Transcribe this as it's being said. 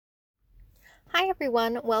Hi,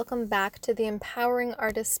 everyone. Welcome back to the Empowering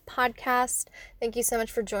Artists podcast. Thank you so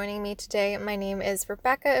much for joining me today. My name is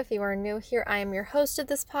Rebecca. If you are new here, I am your host of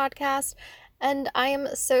this podcast. And I am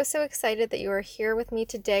so excited that you are here with me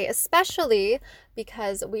today, especially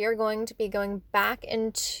because we are going to be going back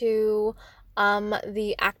into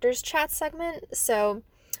the Actors Chat segment. So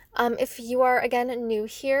if you are again new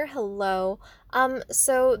here, hello.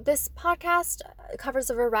 So this podcast covers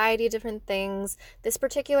a variety of different things. This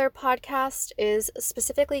particular podcast is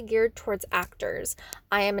specifically geared towards actors.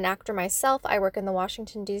 I am an actor myself. I work in the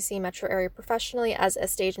Washington, D.C. metro area professionally as a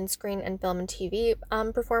stage and screen and film and TV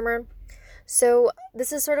performer. So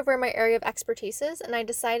this is sort of where my area of expertise is, and I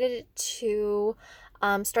decided to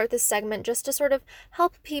start this segment just to sort of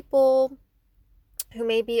help people who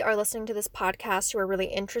maybe are listening to this podcast who are really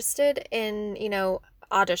interested in,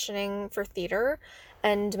 auditioning for theater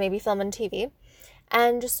and maybe film and TV,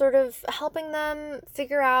 and just sort of helping them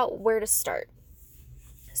figure out where to start.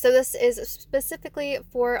 So this is specifically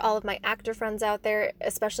for all of my actor friends out there,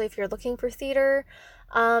 especially if you're looking for theater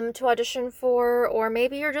to audition for, or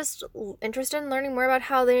maybe you're just interested in learning more about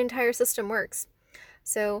how the entire system works.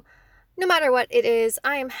 So no matter what it is,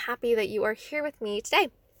 I am happy that you are here with me today.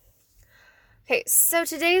 Okay, so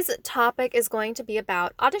today's topic is going to be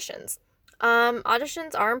about auditions.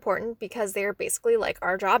 Auditions are important because they are basically like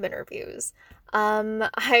our job interviews.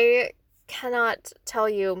 I cannot tell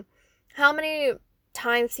you how many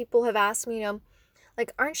times people have asked me,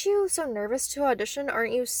 aren't you so nervous to audition?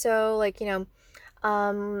 Aren't you so,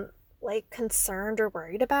 concerned or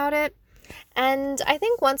worried about it? And I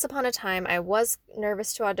think once upon a time I was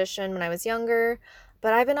nervous to audition when I was younger,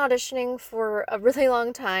 but I've been auditioning for a really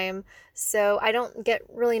long time, so I don't get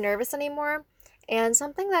really nervous anymore. And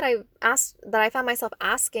something that I found myself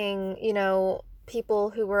asking, people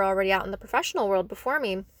who were already out in the professional world before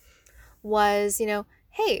me was,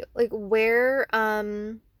 hey, where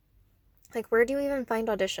do you even find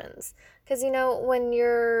auditions? Because, when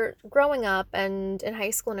you're growing up and in high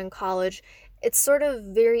school and in college, it's sort of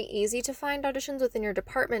very easy to find auditions within your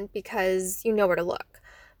department because you know where to look.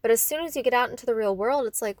 But as soon as you get out into the real world,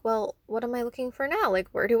 it's like, well, what am I looking for now?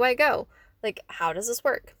 Where do I go? How does this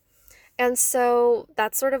work? And so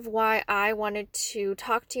that's sort of why I wanted to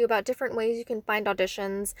talk to you about different ways you can find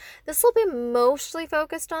auditions. This will be mostly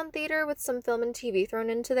focused on theater with some film and TV thrown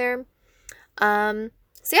into there. So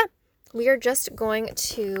yeah, we are just going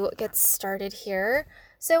to get started here.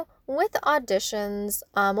 So with auditions,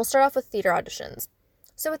 we'll start off with theater auditions.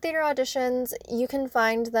 So with theater auditions, you can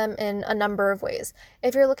find them in a number of ways.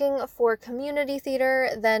 If you're looking for community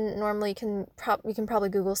theater, then normally you can probably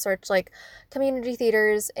Google search community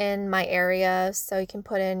theaters in my area. So you can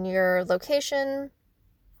put in your location,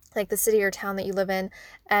 like the city or town that you live in,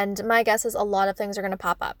 and my guess is a lot of things are going to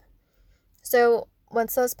pop up. So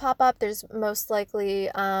once those pop up, there's most likely,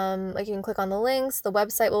 you can click on the links, the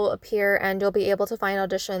website will appear, and you'll be able to find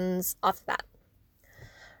auditions off of that.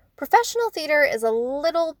 Professional theater is a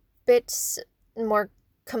little bit more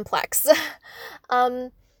complex.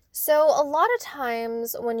 So a lot of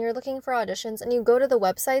times when you're looking for auditions and you go to the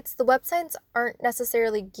websites aren't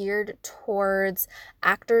necessarily geared towards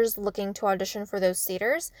actors looking to audition for those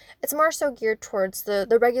theaters. It's more so geared towards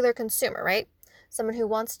the regular consumer, right? Someone who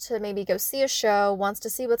wants to maybe go see a show, wants to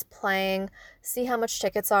see what's playing, see how much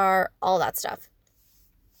tickets are, all that stuff.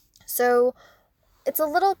 So it's a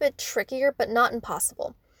little bit trickier, but not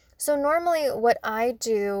impossible. So normally what I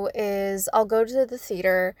do is I'll go to the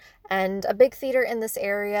theater, and a big theater in this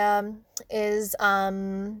area is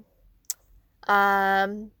Arena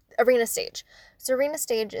Stage. So Arena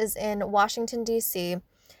Stage is in Washington, D.C.,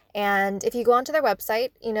 and if you go onto their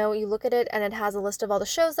website, you look at it and it has a list of all the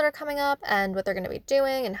shows that are coming up and what they're going to be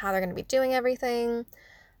doing and how they're going to be doing everything.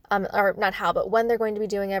 Or not how, but when they're going to be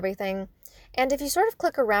doing everything. And if you sort of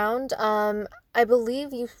click around, I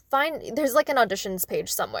believe you find there's an auditions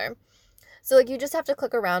page somewhere. So you just have to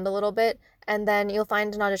click around a little bit and then you'll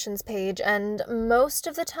find an auditions page. And most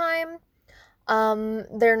of the time,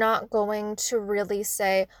 they're not going to really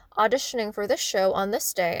say auditioning for this show on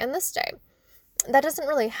this day and this day. That doesn't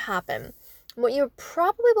really happen. What you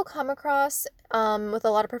probably will come across with a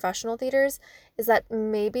lot of professional theaters is that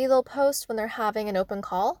maybe they'll post when they're having an open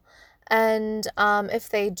call. And if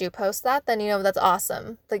they do post that, then that's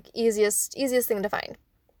awesome. Easiest thing to find.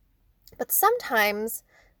 But sometimes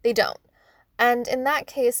they don't. And in that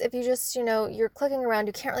case, if you just, you're clicking around,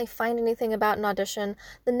 you can't really find anything about an audition,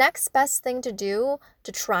 the next best thing to do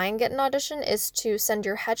to try and get an audition is to send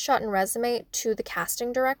your headshot and resume to the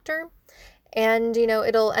casting director. And,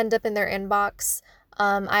 it'll end up in their inbox.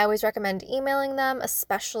 I always recommend emailing them,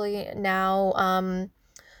 especially now,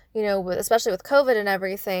 especially with COVID and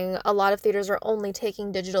everything, a lot of theaters are only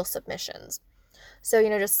taking digital submissions. So,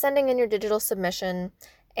 just sending in your digital submission.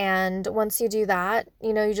 And once you do that,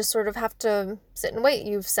 you just sort of have to sit and wait.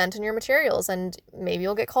 You've sent in your materials and maybe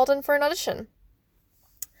you'll get called in for an audition.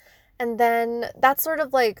 And then that's sort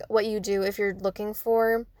of like what you do if you're looking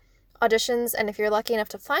for auditions. And if you're lucky enough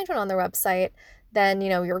to find one on their website, then,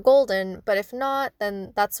 you're golden. But if not,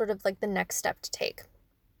 then that's sort of like the next step to take.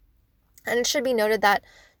 And it should be noted that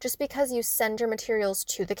just because you send your materials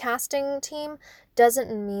to the casting team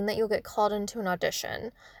doesn't mean that you'll get called into an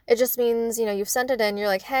audition. It just means, you've sent it in, you're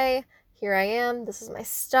like, hey, here I am, this is my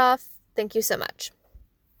stuff, thank you so much.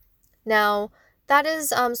 Now, that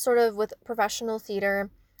is sort of with professional theater.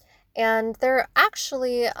 And there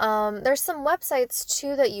actually, there's some websites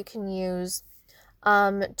too that you can use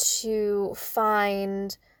to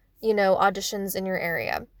find, auditions in your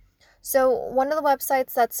area. So one of the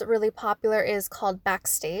websites that's really popular is called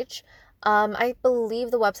Backstage. I believe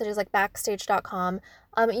the website is like backstage.com.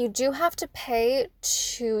 You do have to pay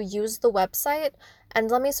to use the website, and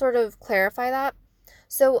let me sort of clarify that.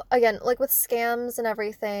 So again, like with scams and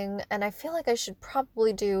everything, and I feel like I should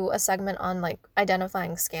probably do a segment on like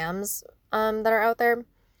identifying scams that are out there.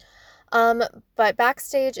 But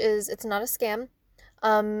Backstage it's not a scam.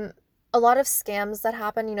 A lot of scams that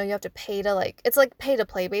happen, you have to pay to it's like pay to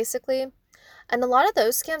play basically. And a lot of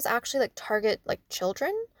those scams actually like target like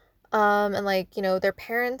children, and like, their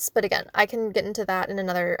parents. But again, I can get into that in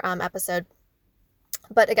another episode.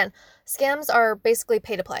 But again, scams are basically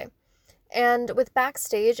pay to play. And with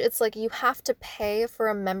Backstage, it's like you have to pay for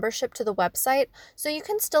a membership to the website. So you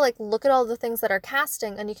can still like look at all the things that are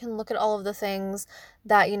casting, and you can look at all of the things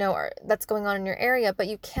that, that's going on in your area, but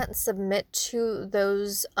you can't submit to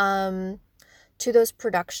those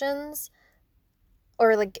productions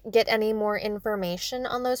or like get any more information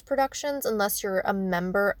on those productions unless you're a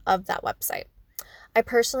member of that website. I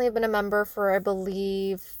personally have been a member for, I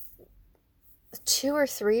believe, 2 or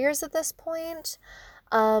 3 years at this point.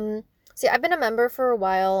 See, I've been a member for a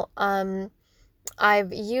while.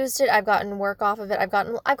 I've used it. I've gotten work off of it. I've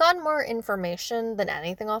gotten more information than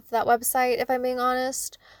anything off that website, if I'm being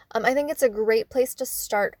honest. I think it's a great place to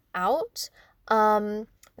start out.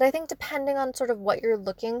 But I think depending on sort of what you're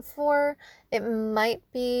looking for, it might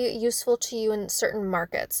be useful to you in certain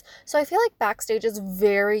markets. So I feel like Backstage is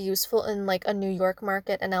very useful in like a New York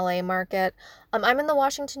market, an LA market. I'm in the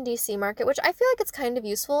Washington, D.C. market, which I feel like it's kind of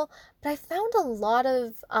useful, but I've actually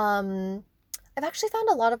found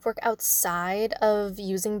a lot of work outside of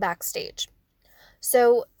using Backstage.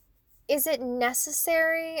 So is it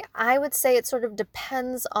necessary? I would say it sort of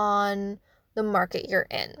depends on the market you're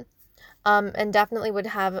in. And definitely would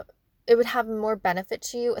have more benefit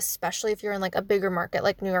to you, especially if you're in like a bigger market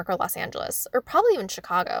like New York or Los Angeles, or probably even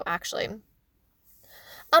Chicago, actually.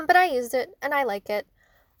 But I used it and I like it.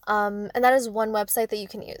 And that is one website that you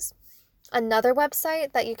can use. Another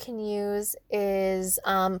website that you can use is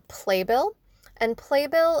Playbill. And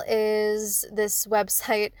Playbill is this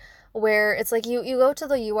website where it's like you go to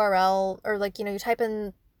the URL, or like, you type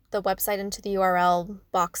in the website into the URL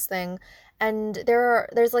box thing, and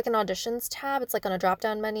there's like an auditions tab. It's like on a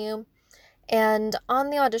drop-down menu. And on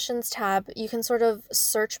the auditions tab, you can sort of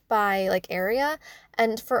search by like area.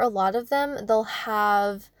 And for a lot of them, they'll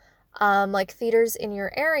have like theaters in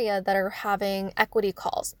your area that are having equity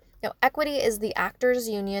calls. Now, equity is the Actors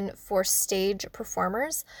Union for Stage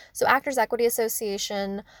Performers. So Actors Equity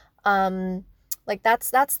Association, like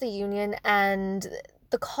that's the union, and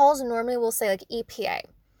the calls normally will say like EPA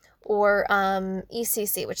or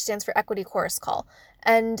ECC, which stands for Equity Chorus Call.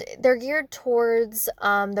 And they're geared towards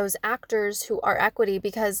those actors who are equity,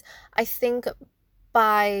 because I think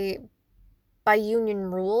by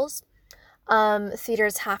union rules,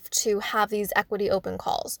 theaters have to have these equity open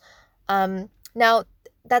calls. Now,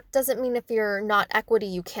 that doesn't mean if you're not equity,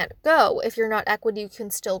 you can't go. If you're not equity, you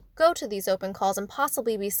can still go to these open calls and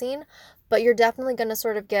possibly be seen, but you're definitely going to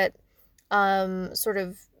sort of get sort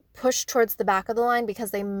of pushed towards the back of the line,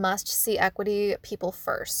 because they must see equity people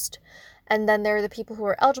first. And then there are the people who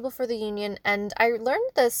are eligible for the union. And I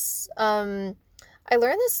learned this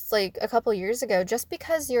like a couple years ago. Just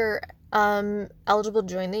because you're eligible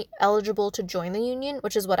to join the union,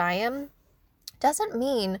 which is what I am, doesn't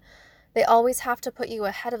mean they always have to put you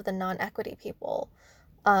ahead of the non-equity people.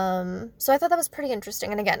 So I thought that was pretty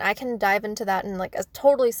interesting. And again, I can dive into that in like a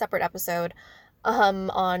totally separate episode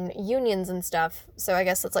on unions and stuff. So I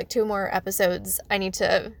guess it's like 2 more episodes I need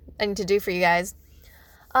to do for you guys.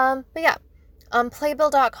 But yeah,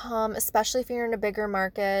 playbill.com, especially if you're in a bigger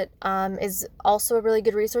market, is also a really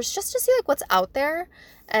good resource just to see like what's out there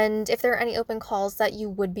and if there are any open calls that you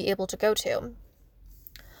would be able to go to.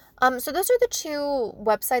 So those are the two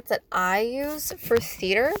websites that I use for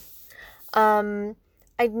theater. Um,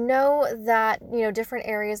 I know that, different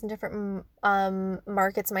areas and different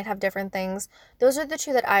markets might have different things. Those are the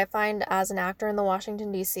two that I find as an actor in the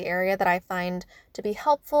Washington, D.C. area that I find to be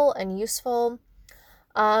helpful and useful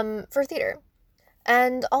for theater.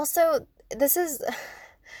 And also, this is,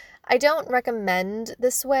 I don't recommend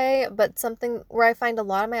this way, but something where I find a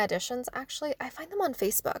lot of my auditions, actually, I find them on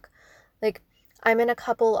Facebook. Like, I'm in a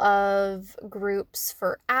couple of groups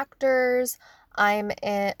for actors. I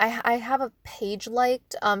have a page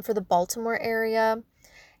liked for the Baltimore area,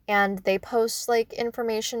 and they post like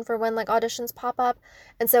information for when like auditions pop up.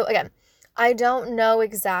 And so again, I don't know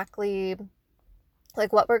exactly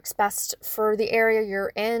like what works best for the area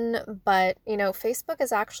you're in, but Facebook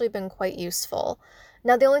has actually been quite useful.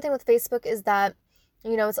 Now, the only thing with Facebook is that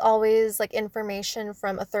it's always like information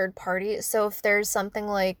from a third party. So if there's something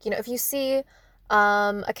like, if you see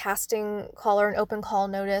a casting call or an open call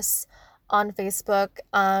notice on Facebook,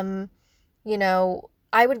 you know,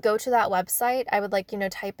 I would go to that website. I would like,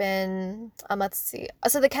 type in, let's see.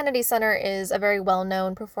 So the Kennedy Center is a very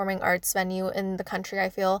well-known performing arts venue in the country, I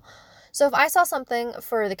feel. So if I saw something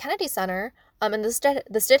for the Kennedy Center, and this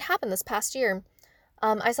did happen this past year,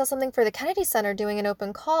 I saw something for the Kennedy Center doing an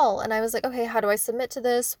open call, and I was like, okay, how do I submit to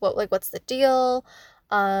this? What's the deal?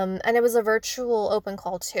 And it was a virtual open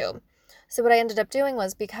call too. So what I ended up doing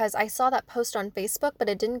was, because I saw that post on Facebook, but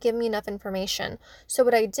it didn't give me enough information. So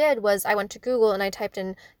what I did was I went to Google and I typed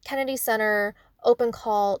in Kennedy Center open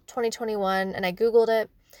call 2021, and I Googled it.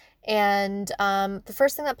 And the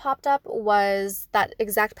first thing that popped up was that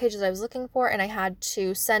exact page that I was looking for, and I had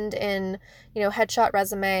to send in, headshot,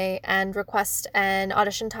 resume, and request an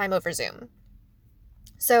audition time over Zoom.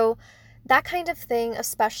 So that kind of thing,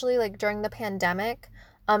 especially like during the pandemic,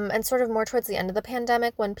 and sort of more towards the end of the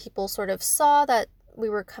pandemic, when people sort of saw that we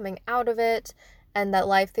were coming out of it and that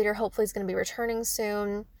live theater hopefully is going to be returning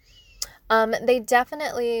soon, they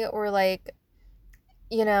definitely were like,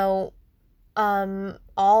 you know,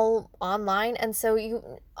 all online. And so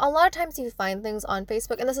a lot of times you find things on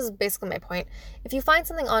Facebook, and this is basically my point. If you find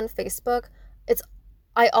something on Facebook,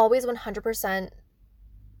 I always 100%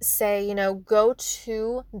 say, go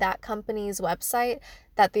to that company's website,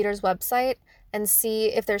 that theater's website, and see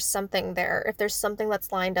if there's something there, if there's something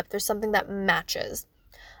that's lined up, there's something that matches.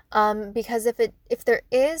 Because if there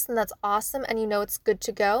is, then that's awesome, and it's good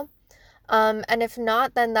to go. And if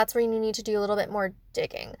not, then that's where you need to do a little bit more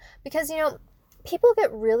digging. Because, people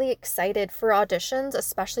get really excited for auditions,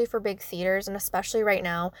 especially for big theaters, and especially right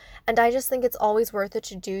now. And I just think it's always worth it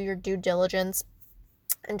to do your due diligence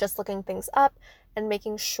and just looking things up and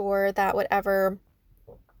making sure that whatever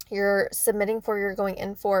you're submitting for, you're going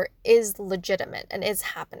in for, is legitimate and is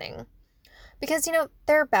happening. Because,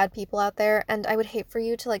 there are bad people out there, and I would hate for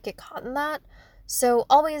you to like get caught in that. So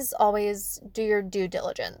always, always do your due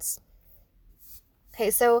diligence. Okay,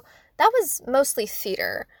 so that was mostly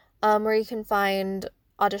theater, where you can find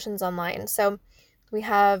auditions online. So we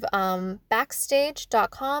have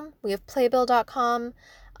backstage.com, we have playbill.com,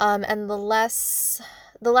 and the less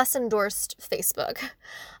endorsed Facebook.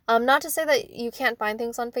 Not to say that you can't find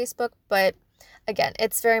things on Facebook, but again,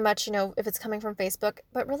 it's very much, if it's coming from Facebook,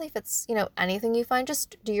 but really if it's, anything you find,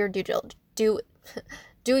 just do your do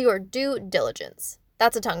your due diligence.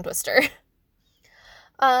 That's a tongue twister.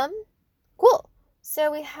 Cool. So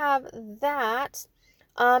we have that,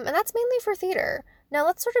 and that's mainly for theater. Now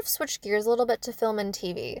let's sort of switch gears a little bit to film and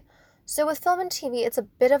TV. So with film and TV, it's a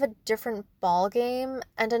bit of a different ball game,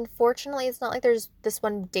 and unfortunately, it's not like there's this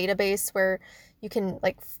one database where you can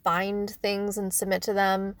like find things and submit to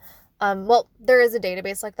them. Well, there is a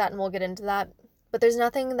database like that, and we'll get into that, but there's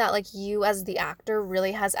nothing that like you as the actor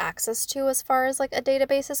really has access to as far as like a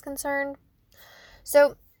database is concerned.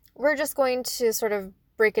 So we're just going to sort of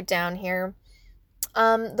break it down here.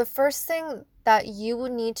 The first thing that you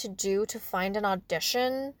would need to do to find an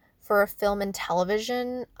audition for a film and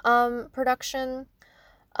television production,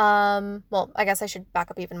 well, I guess I should back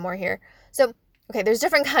up even more here. So, okay, there's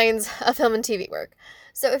different kinds of film and TV work.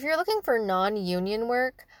 So if you're looking for non-union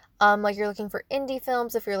work, like you're looking for indie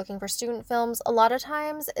films, if you're looking for student films, a lot of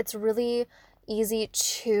times it's really easy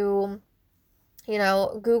to,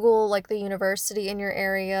 Google like the university in your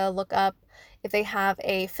area, look up if they have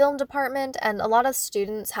a film department, and a lot of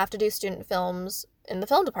students have to do student films in the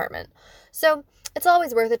film department. So it's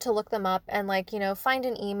always worth it to look them up and like, find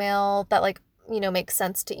an email that like, makes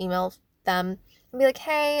sense to email them and be like,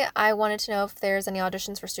 hey, I wanted to know if there's any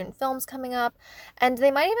auditions for student films coming up. And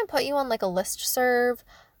they might even put you on like a listserv.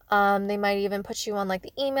 They might even put you on like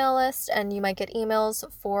the email list, and you might get emails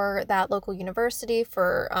for that local university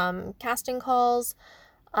for casting calls.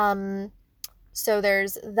 Um, so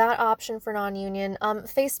there's that option for non-union.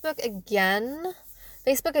 Facebook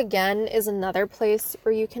again is another place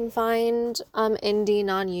where you can find indie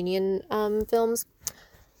non-union films.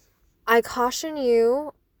 I caution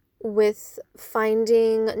you with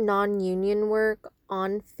finding non-union work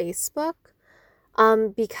on Facebook,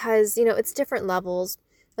 because it's different levels.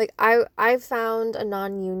 Like I found a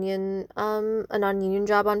non-union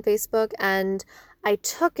job on Facebook, and I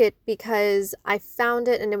took it because I found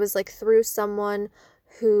it and it was like through someone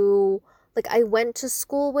who like I went to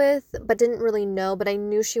school with but didn't really know, but I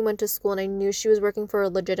knew she went to school and I knew she was working for a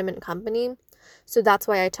legitimate company. So that's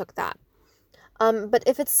why I took that. But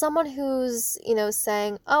if it's someone who's,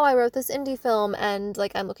 saying, "Oh, I wrote this indie film and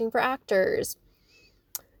like I'm looking for actors,"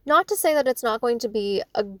 not to say that it's not going to be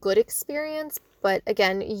a good experience, but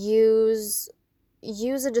again, use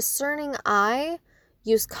a discerning eye,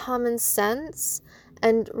 use common sense,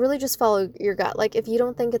 and really just follow your gut. Like if you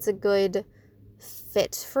don't think it's a good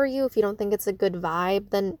fit for you, if you don't think it's a good vibe,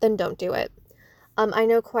 then don't do it. I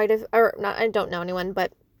know or not, I don't know anyone,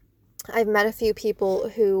 but I've met a few people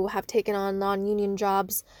who have taken on non-union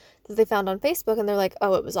jobs that they found on Facebook, and they're like,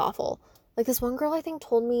 "Oh, it was awful." Like this one girl I think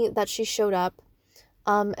told me that she showed up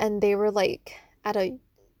and they were like at a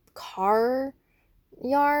car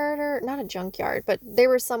yard, or not a junkyard, but they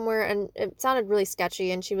were somewhere and it sounded really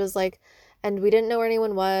sketchy. And she was like, and we didn't know where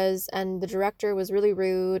anyone was, and the director was really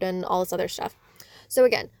rude and all this other stuff. So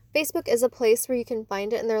again, Facebook is a place where you can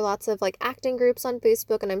find it, and there are lots of like acting groups on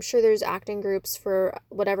Facebook, and I'm sure there's acting groups for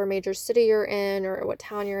whatever major city you're in or what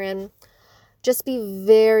town you're in. Just be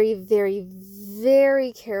very, very,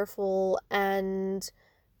 very careful, and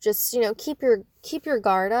just keep your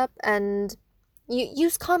guard up, and you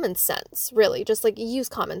use common sense, really. Just like use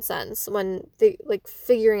common sense when like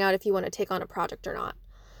figuring out if you want to take on a project or not.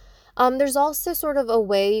 There's also sort of a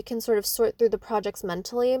way you can sort of sort through the projects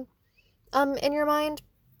mentally in your mind,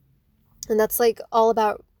 and that's like all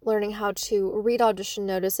about learning how to read audition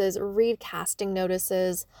notices, read casting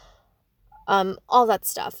notices, all that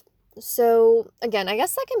stuff. So again, I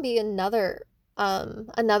guess that can be another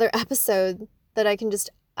episode that I can just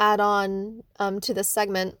add on to this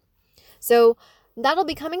segment. So that'll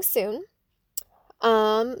be coming soon.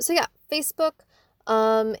 So yeah, Facebook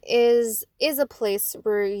is a place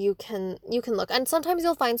where you can look, and sometimes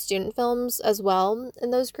you'll find student films as well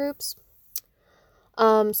in those groups.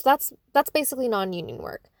 So that's basically non-union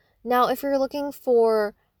work. Now, if you're looking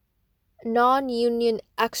for non-union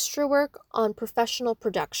extra work on professional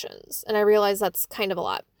productions, and I realize that's kind of a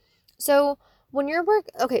lot. So when your work,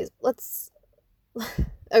 okay,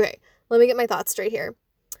 okay, let me get my thoughts straight here.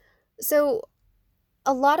 So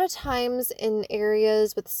a lot of times in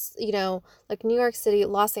areas with, like New York City,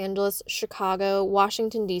 Los Angeles, Chicago,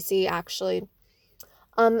 Washington, D.C., actually.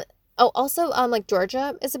 Also, like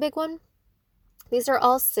Georgia is a big one. These are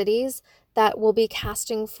all cities that will be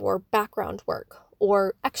casting for background work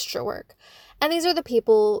or extra work. And these are the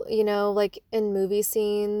people, like in movie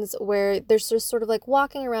scenes where they're just sort of like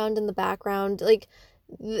walking around in the background. Like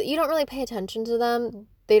you don't really pay attention to them.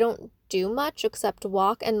 They don't do much except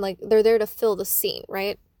walk, and like they're there to fill the scene,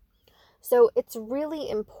 right? So it's really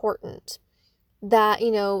important that,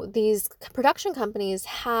 these production companies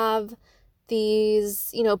have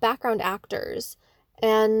these, background actors,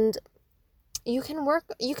 and you can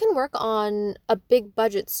work on a big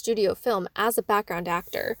budget studio film as a background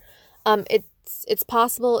actor. It's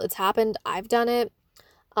possible, it's happened, I've done it.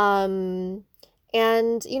 And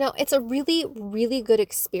it's a really, really good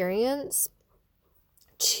experience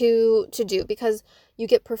to do, because you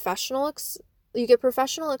get professional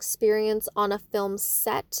experience on a film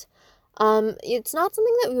set. It's not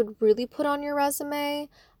something that we would really put on your resume.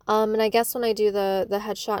 And I guess when I do the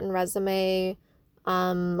headshot and resume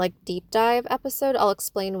like deep dive episode, I'll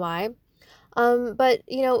explain why. But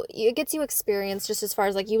it gets you experience just as far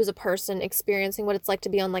as like you as a person experiencing what it's like to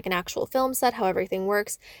be on like an actual film set, how everything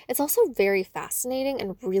works. It's also very fascinating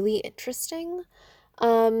and really interesting.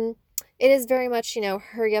 It is very much,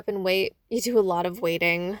 hurry up and wait. You do a lot of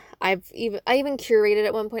waiting. I even curated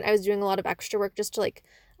at one point. I was doing a lot of extra work just to like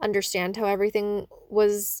understand how everything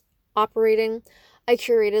was operating. I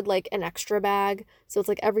curated like an extra bag, so it's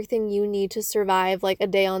like everything you need to survive like a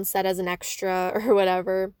day on set as an extra or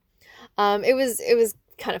whatever. It was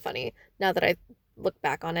kind of funny now that I look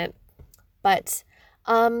back on it. But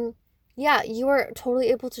yeah, you are totally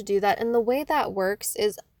able to do that. And the way that works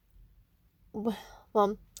is,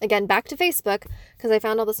 well, again, back to Facebook, because I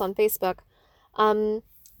found all this on Facebook.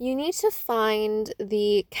 You need to find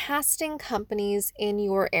the casting companies in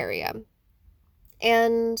your area.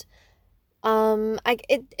 And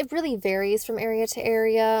It really varies from area to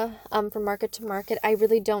area, from market to market. I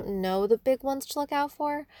really don't know the big ones to look out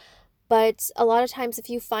for, but a lot of times if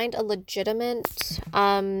you find a legitimate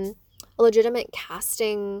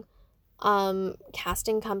casting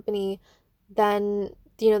company, then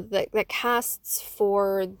that casts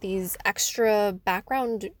for these extra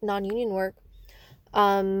background non-union work,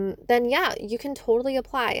 then yeah, you can totally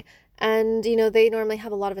apply. And they normally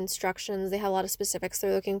have a lot of instructions, they have a lot of specifics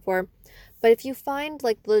they're looking for. But if you find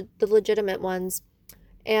like the legitimate ones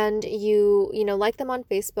and you like them on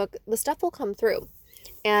Facebook, the stuff will come through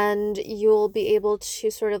and you'll be able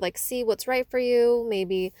to sort of like see what's right for you.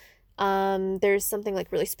 Maybe there's something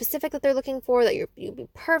like really specific that they're looking for that you'd be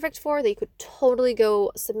perfect for, that you could totally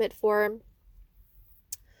go submit for.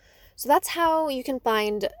 So that's how you can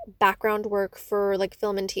find background work for like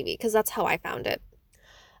film and TV, because that's how I found it.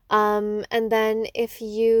 And then if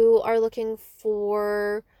you're looking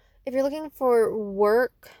for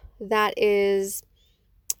work that is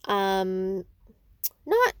um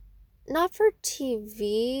not not for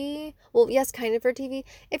TV, well, yes, kind of for TV.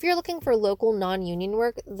 If you're looking for local non-union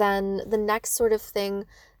work, then the next sort of thing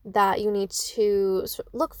that you need to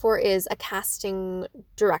look for is a casting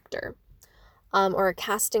director, or a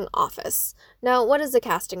casting office. Now, what is a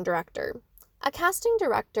casting director? A casting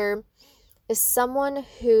director is someone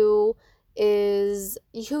who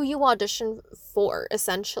you audition for,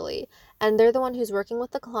 essentially, and they're the one who's working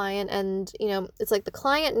with the client. And it's like the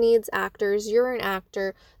client needs actors, you're an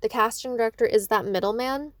actor, the casting director is that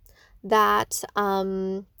middleman that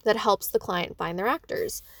helps the client find their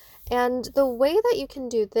actors. And the way that you can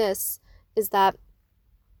do this is that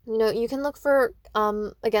you can look for,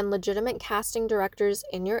 again, legitimate casting directors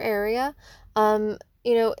in your area.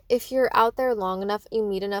 If you're out there long enough, you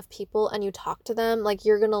meet enough people and you talk to them, like,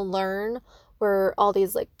 you're gonna learn where all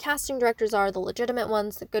these like casting directors are, the legitimate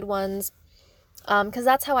ones, the good ones. Because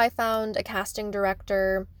that's how I found a casting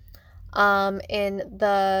director in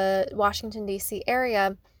the Washington, D.C.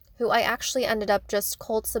 area, who I actually ended up just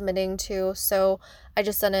cold submitting to. So I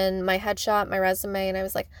just sent in my headshot, my resume, and I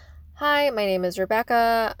was like, "Hi, my name is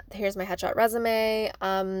Rebecca. Here's my headshot resume.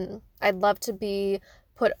 I'd love to be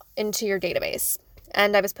put into your database."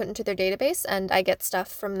 And I was put into their database, and I get stuff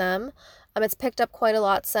from them. It's picked up quite a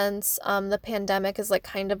lot since the pandemic is like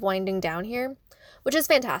kind of winding down here, which is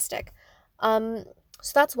fantastic. So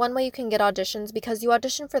that's one way you can get auditions, because you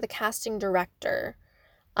audition for the casting director.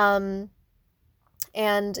 Um,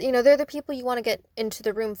 and they're the people you want to get into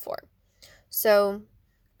the room for. So,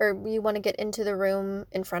 or you want to get into the room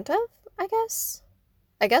in front of, I guess.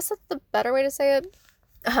 I guess that's the better way to say it.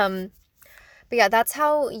 Um, but yeah, that's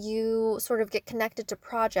how you sort of get connected to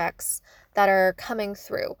projects that are coming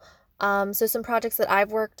through. So some projects that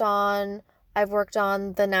I've worked on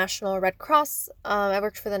the National Red Cross. I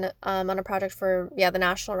worked for on a project for, the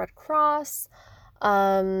National Red Cross.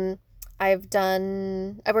 Um, I worked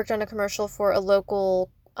on a commercial for a local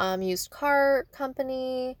used car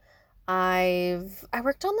company. I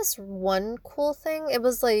worked on this one cool thing. It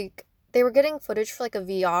was like they were getting footage for like a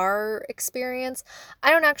VR experience. I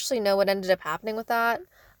don't actually know what ended up happening with that.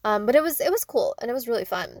 But it was cool and it was really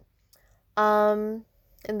fun. Um,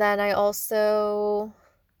 and then I also,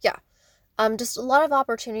 yeah, just a lot of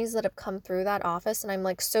opportunities that have come through that office, and I'm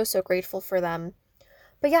like so, so grateful for them.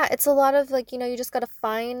 But yeah, it's a lot of like, you just got to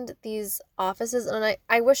find these offices. And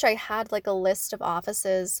I wish I had like a list of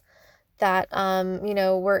offices that,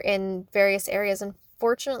 were in various areas.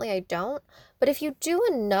 Unfortunately, I don't. But if you do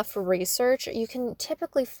enough research, you can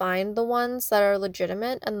typically find the ones that are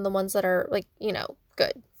legitimate and the ones that are like,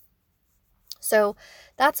 good. So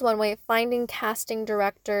that's one way, finding casting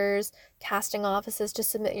directors, casting offices to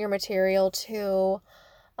submit your material to.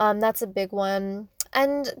 That's a big one.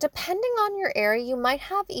 And depending on your area, you might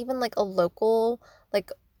have even like a local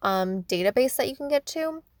like database that you can get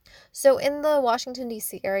to. So in the Washington,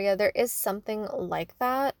 D.C. area, there is something like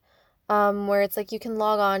that, where it's like you can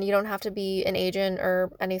log on, you don't have to be an agent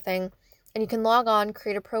or anything, and you can log on,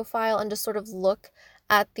 create a profile, and just sort of look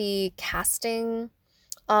at the casting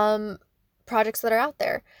um, projects that are out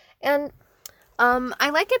there. And I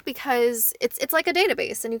like it because it's like a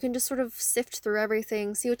database, and you can just sort of sift through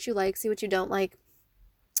everything, see what you like, see what you don't like.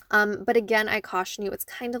 But again, I caution you, it's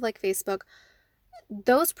kind of like Facebook.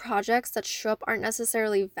 Those projects that show up aren't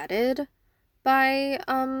necessarily vetted by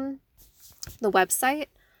the website.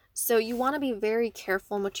 So you want to be very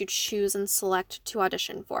careful in what you choose and select to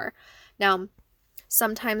audition for. Now,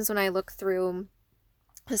 sometimes when I look through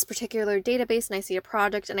this particular database and I see a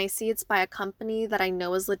project and I see it's by a company that I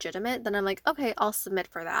know is legitimate, then I'm like, okay, I'll submit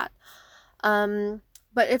for that.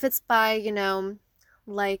 But if it's by,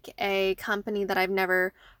 like a company that I've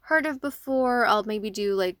never heard of before, I'll maybe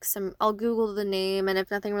do like I'll Google the name, and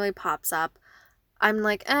if nothing really pops up, I'm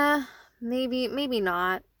like, maybe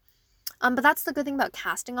not. But that's the good thing about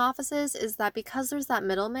casting offices is that because there's that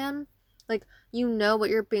middleman, like, what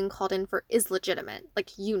you're being called in for is legitimate. Like,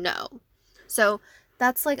 So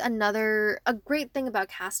that's like a great thing about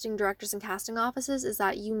casting directors and casting offices is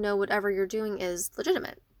that whatever you're doing is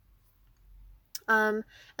legitimate. And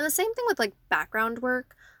the same thing with like background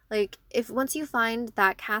work. Like if once you find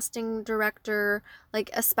that casting director, like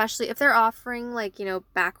especially if they're offering like,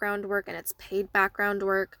 background work and it's paid background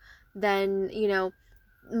work, then,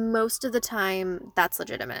 most of the time that's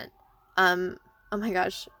legitimate. Oh my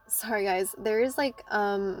gosh. Sorry guys. There is like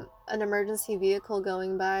an emergency vehicle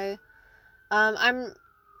going by. I'm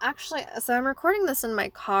I'm recording this in my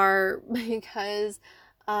car because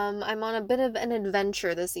I'm on a bit of an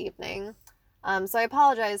adventure this evening. So I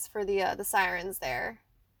apologize for the sirens there.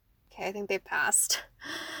 Okay, I think they've passed.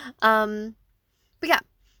 Um, but yeah,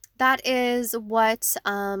 that is what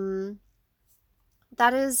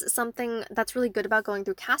that is something that's really good about going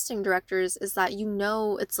through casting directors is that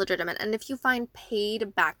it's legitimate. And if you find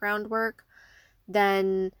paid background work,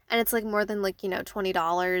 then and it's like more than like,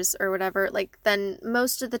 $20 or whatever, like then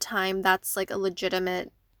most of the time that's like a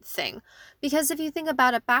legitimate thing. Because if you think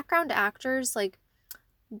about it, background actors like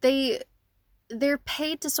they they're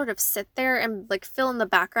paid to sort of sit there and like fill in the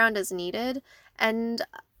background as needed, and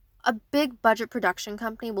a big budget production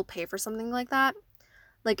company will pay for something like that.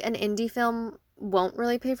 Like an indie film won't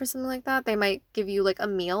really pay for something like that. They might give you like a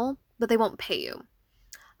meal, but they won't pay you.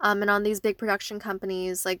 And on these big production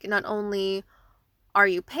companies, like not only are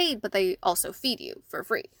you paid, but they also feed you for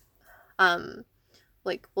free. Um,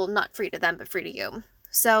 like, well, not free to them, but free to you.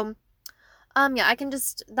 So, yeah,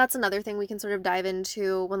 that's another thing we can sort of dive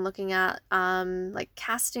into when looking at, like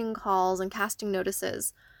casting calls and casting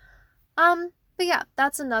notices. But yeah,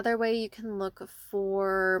 that's another way you can look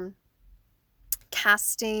for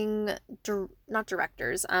casting, not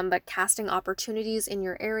directors, but casting opportunities in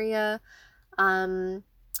your area. And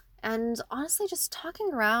honestly, just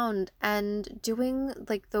talking around and doing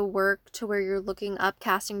like the work to where you're looking up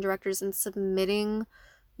casting directors and submitting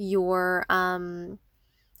your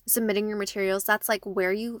materials. That's like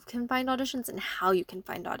where you can find auditions and how you can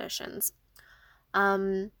find auditions.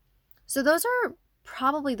 Um, so those are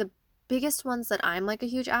probably the biggest ones that I'm like a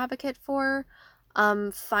huge advocate for.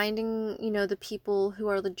 Finding, the people who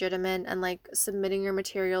are legitimate and like submitting your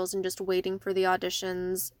materials and just waiting for the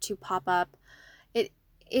auditions to pop up.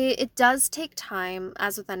 It does take time,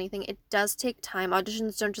 as with anything. It does take time.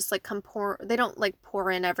 Auditions don't just like they don't like pour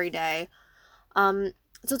in every day. So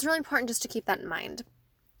it's really important just to keep that in mind.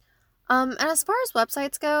 And as far as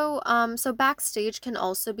websites go, so Backstage can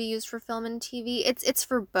also be used for film and TV. It's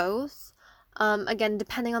for both. Again,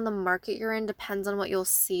 depending on the market you're in, depends on what you'll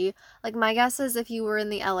see. Like my guess is if you were in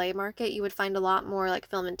the LA market, you would find a lot more like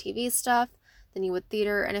film and TV stuff than you would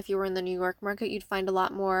theater. And if you were in the New York market, you'd find a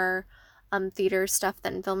lot more theater stuff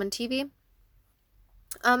than film and TV.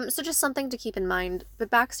 So just something to keep in mind. But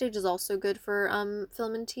Backstage is also good for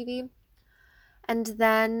film and TV. And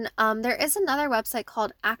then there is another website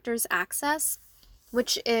called Actors Access,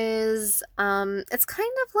 which is it's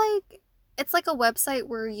kind of like it's like a website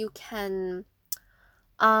where you can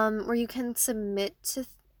submit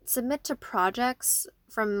to projects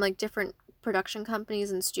from like different production companies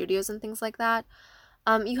and studios and things like that.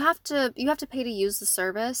 You have to pay to use the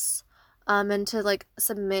service, and to like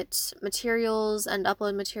submit materials and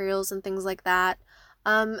upload materials and things like that.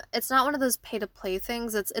 It's not one of those pay to play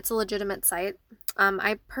things. It's a legitimate site.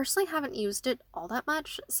 I personally haven't used it all that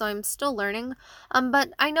much, so I'm still learning.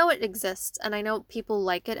 But I know it exists and I know people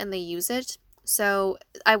like it and they use it. So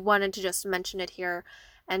I wanted to just mention it here,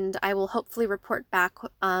 and I will hopefully report back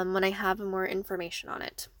when I have more information on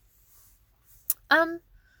it.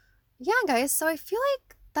 Yeah, guys, so I feel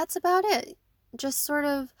like that's about it. Just sort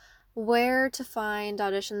of where to find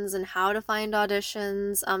auditions and how to find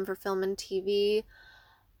auditions for film and TV.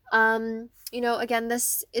 Again,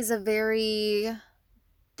 this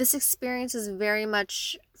experience is very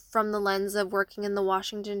much from the lens of working in the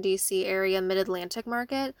Washington, D.C. area mid-Atlantic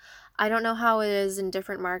market. I don't know how it is in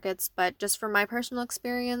different markets, but just from my personal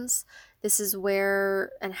experience, this is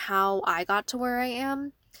where and how I got to where I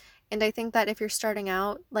am. And I think that if you're starting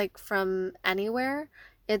out, like from anywhere,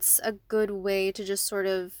 it's a good way to just sort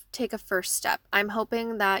of take a first step. I'm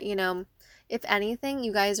hoping that, if anything,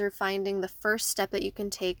 you guys are finding the first step that you can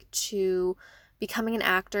take to becoming an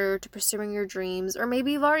actor, to pursuing your dreams, or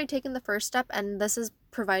maybe you've already taken the first step and this is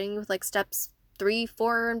providing you with like steps 3,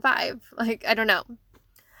 4, and 5. Like, I don't know.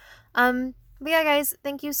 But yeah, guys,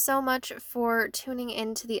 thank you so much for tuning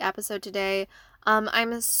into the episode today.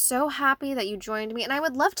 I'm so happy that you joined me, and I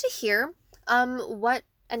would love to hear what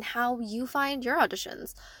and how you find your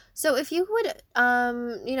auditions. So if you would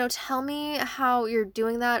tell me how you're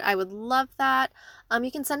doing that, I would love that.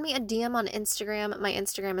 You can send me a DM on Instagram. My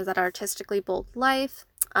Instagram is at Artistically Bold Life.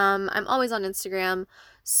 I'm always on Instagram,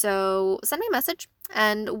 so send me a message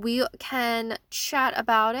and we can chat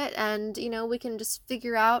about it, and we can just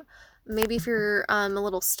figure out maybe if you're a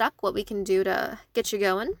little stuck, what we can do to get you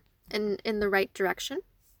going in the right direction.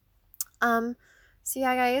 Um, so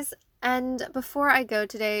yeah, guys. And before I go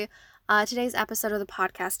today, today's episode of the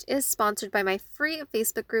podcast is sponsored by my free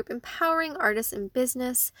Facebook group, Empowering Artists in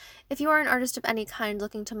Business. If you are an artist of any kind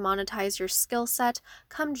looking to monetize your skill set,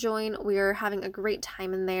 come join. We're having a great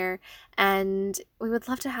time in there, and we would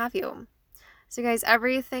love to have you. So guys,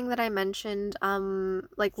 everything that I mentioned,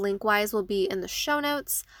 like link-wise, will be in the show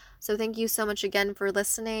notes. So thank you so much again for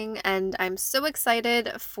listening, and I'm so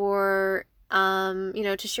excited for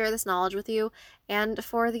to share this knowledge with you and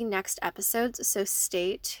for the next episodes. So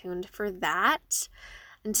stay tuned for that.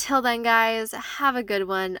 Until then, guys, have a good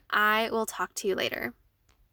one. I will talk to you later.